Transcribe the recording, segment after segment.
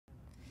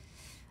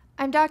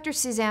I'm Dr.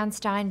 Suzanne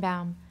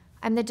Steinbaum.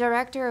 I'm the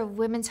Director of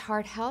Women's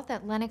Heart Health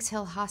at Lenox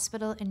Hill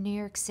Hospital in New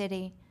York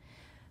City.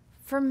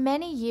 For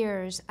many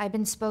years, I've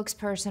been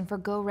spokesperson for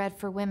Go Red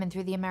for Women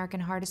through the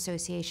American Heart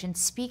Association,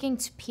 speaking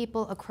to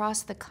people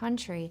across the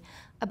country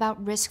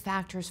about risk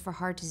factors for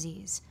heart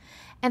disease.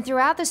 And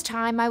throughout this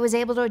time, I was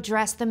able to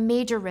address the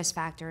major risk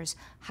factors: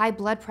 high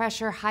blood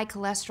pressure, high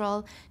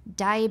cholesterol,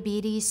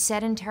 diabetes,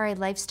 sedentary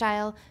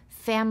lifestyle,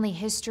 family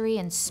history,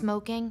 and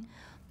smoking.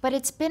 But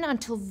it's been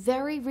until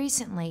very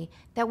recently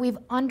that we've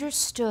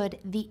understood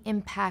the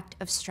impact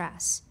of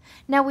stress.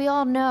 Now, we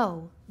all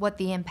know what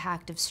the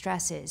impact of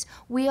stress is.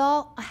 We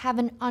all have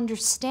an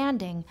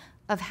understanding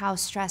of how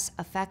stress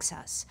affects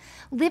us.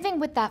 Living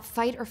with that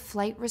fight or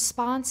flight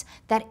response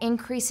that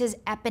increases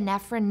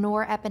epinephrine,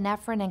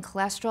 norepinephrine, and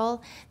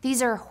cholesterol,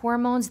 these are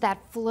hormones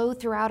that flow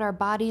throughout our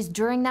bodies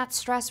during that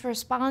stress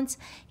response.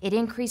 It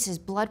increases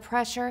blood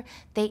pressure,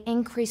 they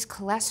increase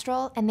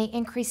cholesterol, and they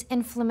increase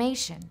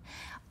inflammation.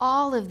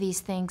 All of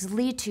these things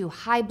lead to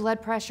high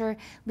blood pressure,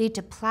 lead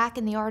to plaque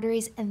in the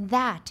arteries, and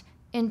that,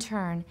 in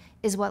turn,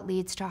 is what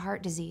leads to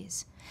heart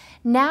disease.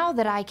 Now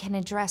that I can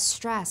address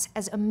stress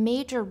as a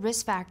major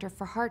risk factor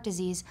for heart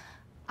disease,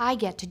 I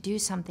get to do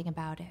something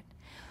about it.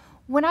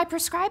 When I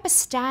prescribe a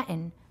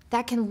statin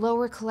that can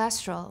lower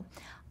cholesterol,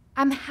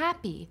 I'm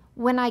happy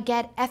when I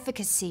get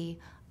efficacy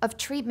of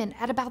treatment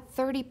at about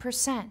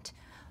 30%.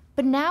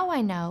 But now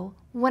I know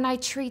when I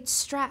treat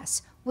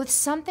stress with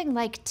something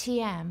like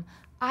TM,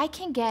 I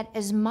can get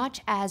as much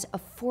as a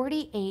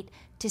 48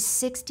 to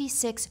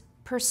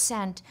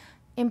 66%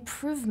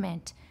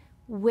 improvement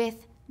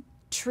with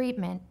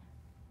treatment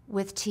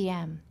with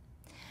TM.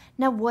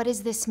 Now, what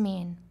does this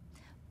mean?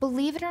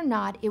 Believe it or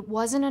not, it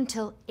wasn't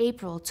until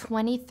April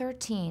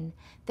 2013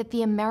 that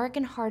the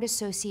American Heart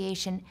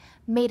Association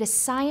made a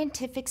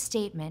scientific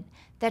statement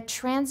that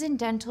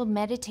Transcendental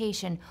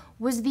Meditation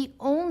was the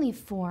only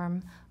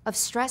form of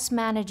stress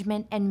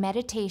management and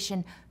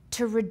meditation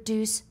to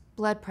reduce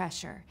blood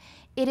pressure.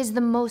 It is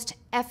the most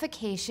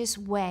efficacious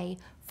way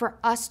for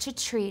us to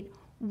treat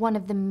one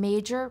of the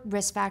major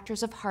risk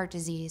factors of heart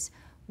disease,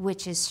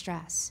 which is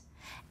stress.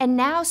 And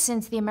now,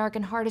 since the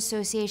American Heart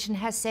Association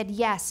has said,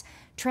 yes,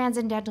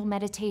 Transcendental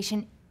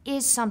Meditation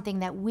is something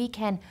that we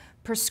can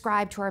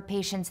prescribe to our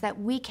patients, that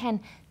we can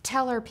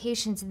tell our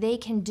patients they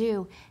can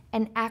do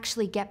and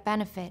actually get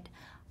benefit,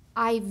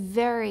 I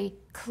very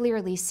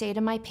clearly say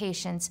to my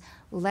patients,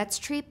 let's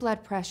treat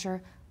blood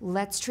pressure,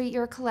 let's treat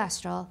your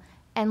cholesterol,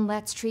 and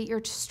let's treat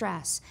your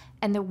stress.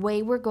 And the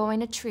way we're going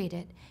to treat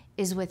it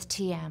is with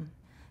TM.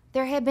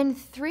 There have been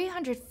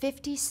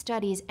 350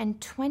 studies and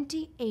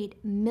 $28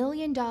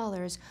 million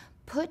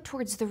put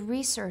towards the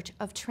research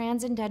of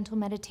Transcendental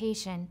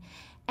Meditation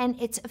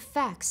and its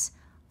effects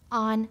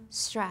on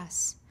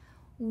stress.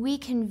 We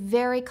can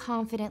very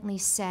confidently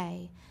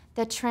say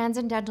that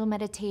Transcendental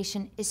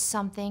Meditation is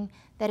something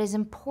that is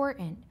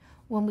important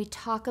when we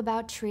talk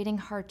about treating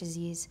heart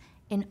disease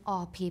in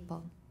all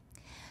people.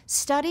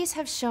 Studies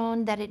have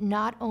shown that it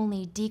not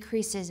only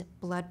decreases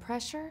blood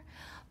pressure,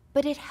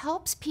 but it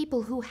helps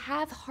people who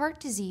have heart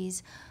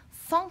disease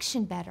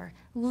function better,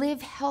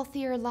 live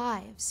healthier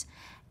lives.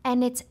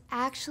 And it's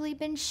actually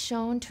been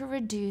shown to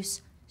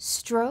reduce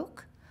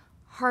stroke,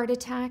 heart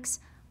attacks,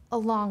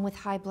 along with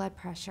high blood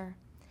pressure.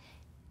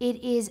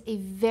 It is a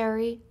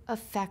very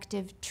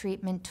effective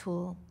treatment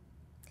tool.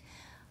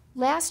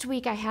 Last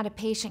week, I had a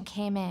patient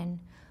came in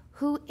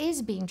who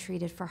is being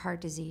treated for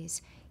heart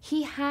disease.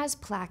 He has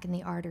plaque in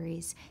the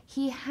arteries,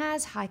 he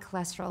has high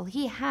cholesterol,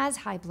 he has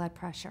high blood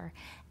pressure,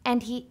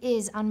 and he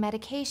is on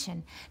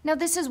medication. Now,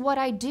 this is what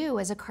I do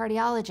as a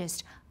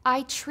cardiologist.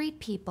 I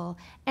treat people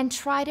and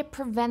try to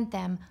prevent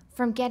them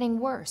from getting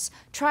worse,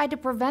 try to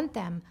prevent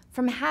them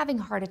from having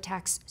heart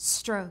attacks,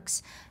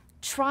 strokes,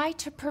 try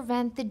to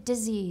prevent the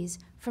disease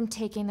from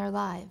taking their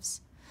lives.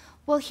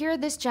 Well, here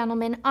this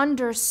gentleman,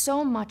 under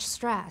so much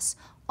stress,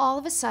 all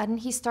of a sudden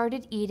he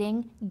started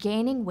eating,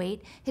 gaining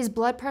weight, his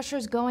blood pressure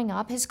is going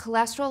up, his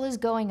cholesterol is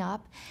going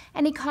up,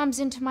 and he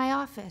comes into my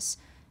office.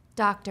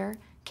 Doctor,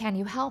 can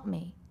you help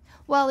me?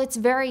 Well, it's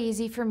very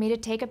easy for me to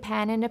take a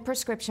pen and a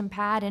prescription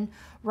pad and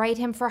write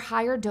him for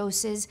higher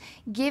doses,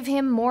 give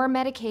him more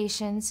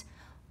medications,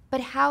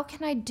 but how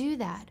can I do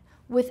that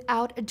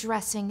without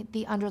addressing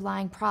the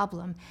underlying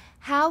problem?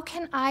 How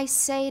can I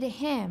say to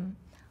him,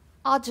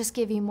 I'll just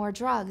give you more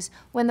drugs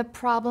when the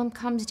problem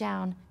comes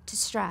down to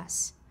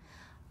stress?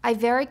 I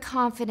very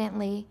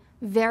confidently,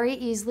 very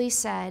easily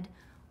said,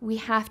 we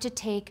have to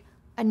take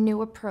a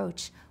new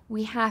approach.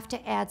 We have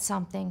to add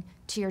something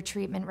to your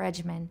treatment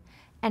regimen.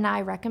 And I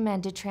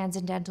recommended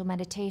Transcendental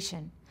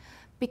Meditation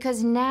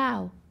because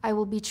now I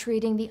will be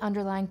treating the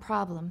underlying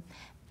problem.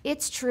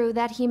 It's true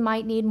that he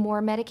might need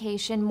more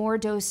medication, more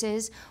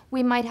doses.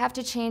 We might have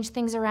to change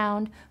things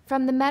around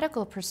from the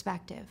medical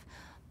perspective.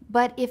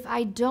 But if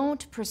I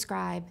don't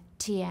prescribe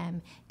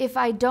TM, if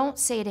I don't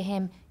say to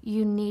him,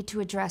 you need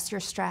to address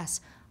your stress,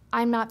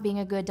 I'm not being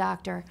a good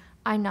doctor.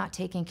 I'm not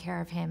taking care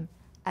of him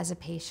as a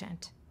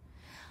patient.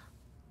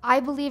 I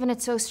believe in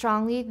it so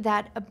strongly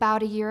that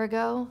about a year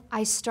ago,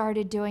 I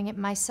started doing it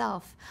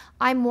myself.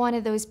 I'm one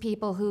of those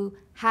people who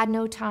had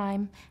no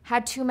time,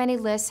 had too many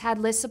lists, had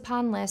lists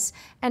upon lists,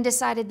 and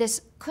decided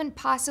this couldn't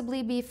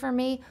possibly be for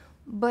me,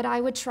 but I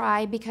would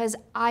try because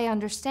I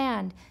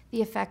understand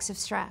the effects of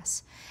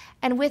stress.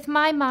 And with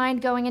my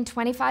mind going in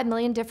 25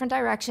 million different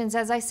directions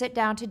as I sit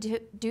down to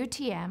do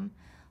TM,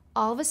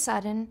 all of a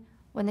sudden,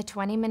 when the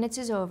 20 minutes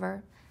is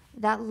over,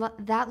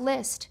 that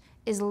list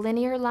is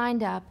linear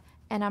lined up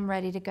and I'm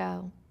ready to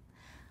go.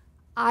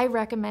 I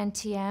recommend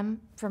TM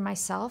for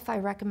myself, I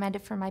recommend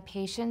it for my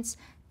patients,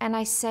 and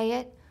I say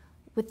it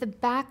with the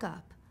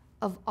backup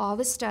of all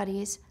the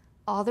studies,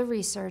 all the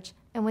research,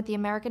 and with the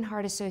American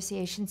Heart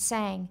Association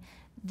saying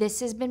this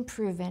has been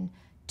proven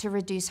to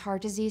reduce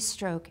heart disease,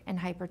 stroke, and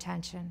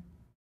hypertension.